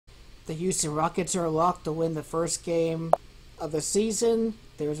The Houston Rockets are locked to win the first game of the season.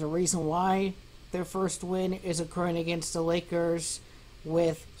 There's a reason why their first win is occurring against the Lakers,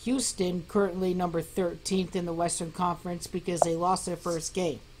 with Houston currently number 13th in the Western Conference because they lost their first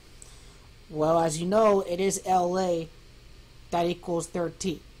game. Well, as you know, it is LA that equals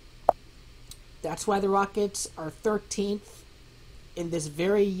 13. That's why the Rockets are 13th in this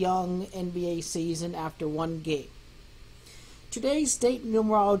very young NBA season after one game. Today's date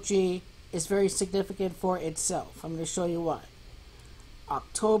numerology is very significant for itself. I'm going to show you why.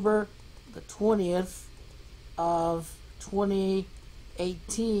 October the 20th of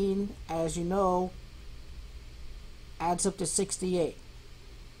 2018, as you know, adds up to 68.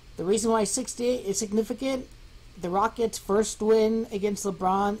 The reason why 68 is significant, the Rockets' first win against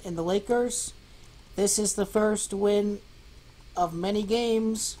LeBron and the Lakers. This is the first win of many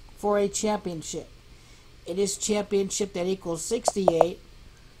games for a championship. It is championship that equals 68.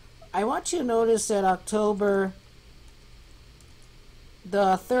 I want you to notice that October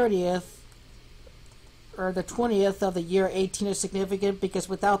the 30th or the 20th of the year 18 is significant because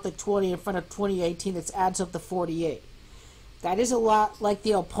without the 20 in front of 2018, it adds up to 48. That is a lot like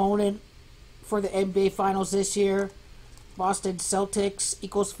the opponent for the NBA Finals this year. Boston Celtics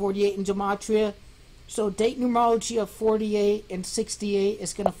equals 48 in gematria. So date numerology of 48 and 68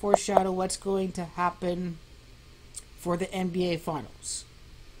 is going to foreshadow what's going to happen for the NBA Finals.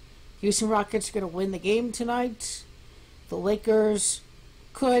 Houston Rockets are going to win the game tonight. The Lakers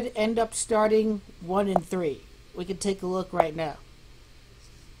could end up starting 1-3. We can take a look right now.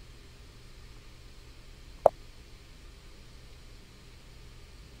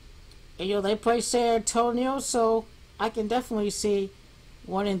 And, they play San Antonio, so I can definitely see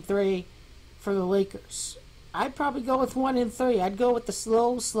 1-3 for the Lakers. I'd probably go with 1-3. I'd go with the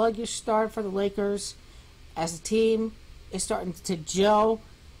slow, sluggish start for the Lakers as the team is starting to gel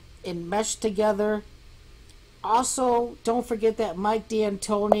and mesh together. Also, don't forget that Mike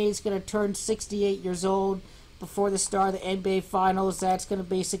D'Antoni is going to turn 68 years old before the start of the NBA Finals. That's going to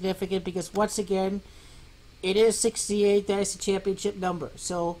be significant because, once again, it is 68. That is the championship number.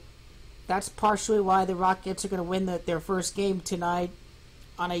 So that's partially why the Rockets are going to win their first game tonight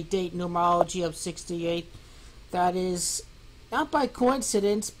on a date numerology of 68. That is not by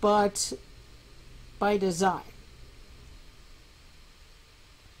coincidence, but by design.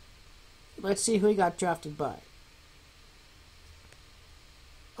 Let's see who he got drafted by.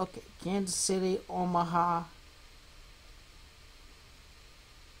 Okay, Kansas City, Omaha.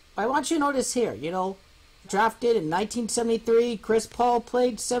 I want you to notice here, drafted in 1973. Chris Paul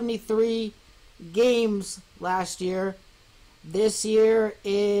played 73 games last year. This year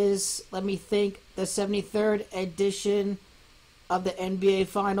is, let me think, the 73rd edition of the NBA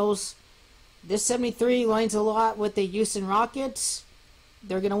Finals. This 73 lines a lot with the Houston Rockets.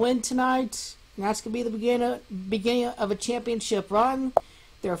 They're going to win tonight, and that's going to be the beginning of a championship run.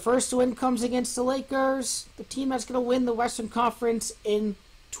 Their first win comes against the Lakers, the team that's going to win the Western Conference in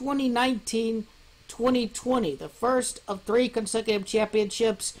 2019-2020, the first of 3 consecutive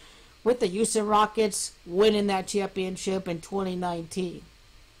championships, with the Houston Rockets winning that championship in 2019.